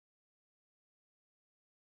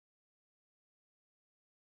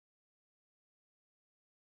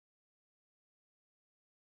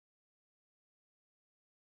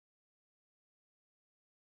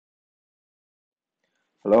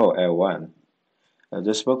Hello, everyone.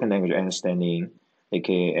 The spoken language understanding,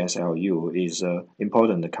 aka SLU, is an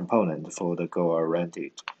important component for the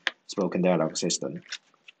goal-oriented spoken dialogue system.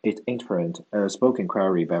 It interprets a spoken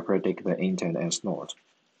query by predicting the intent as not.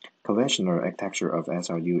 Conventional architecture of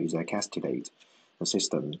SLU is a cascading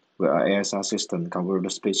system, where a ASR system converts the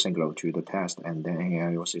speech signal to the text and then an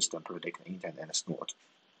ALU system predicts the intent as not.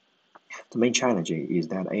 The main challenge is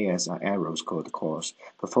that ASR errors could cause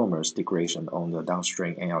performance degradation on the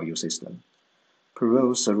downstream ALU system.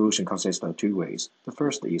 Perot's solution consists of two ways. The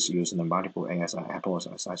first is using the multiple ASI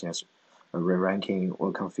hypotheses, such as re-ranking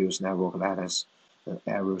or confused network lattice,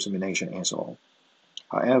 error simulation, and so on.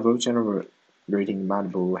 However, generating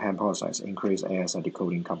multiple hypotheses increases ASI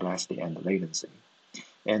decoding complexity and latency,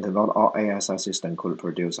 and not all ASI systems could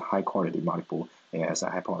produce high-quality multiple ASI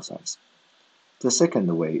hypotheses. The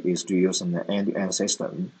second way is to use an end-to-end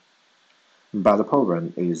system, but the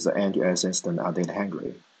problem is the end-to-end systems are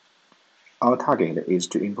data-hungry. Our target is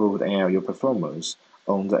to improve the ALU performance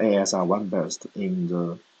on the ASR1 burst in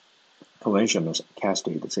the conventional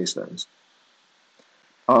cascade systems.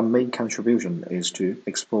 Our main contribution is to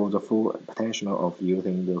explore the full potential of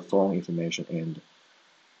using the phone information and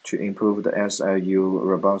to improve the SLU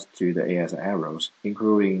robust to the ASR errors,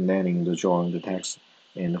 including learning the join text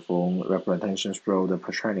and phone representations through the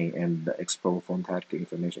pre-training and explore phonetic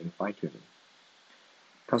information in fine-tuning.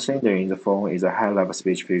 Considering the phone is a high-level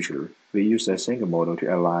speech feature, we use a single model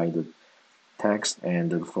to align the text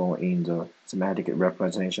and the phone in the semantic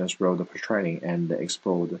representations through the pre-training and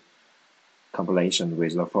explore the compilation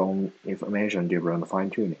with the phone information during the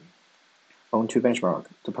fine-tuning. On to benchmark,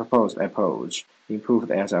 the proposed approach improved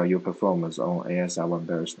SLU performance on ASR1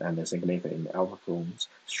 burst and significantly outperforms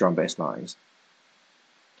strong baselines.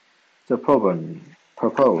 The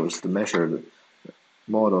proposed measured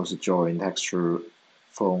models join textual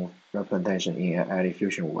phone representation in an eddy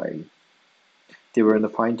fusion way. During the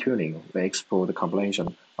fine-tuning, we explore the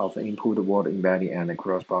combination of the input word embedding and the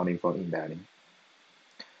corresponding phone embedding.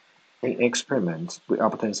 In experiments, we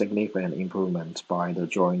obtain significant improvements by the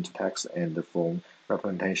joint text and the phone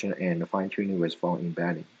representation and fine-tuning with phone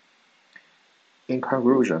embedding. In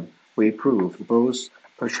conclusion, we proved both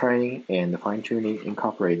pre-training and fine-tuning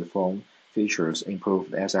incorporate phone features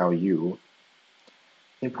improved SLU.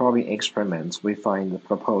 In probing experiments, we find the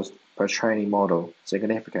proposed pre-training model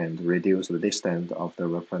significantly reduce the distance of the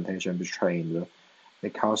representation between the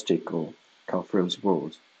acoustical confused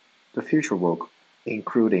words. The future work,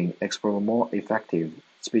 including explore more effective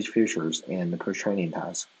speech features and pre-training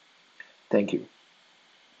tasks. Thank you.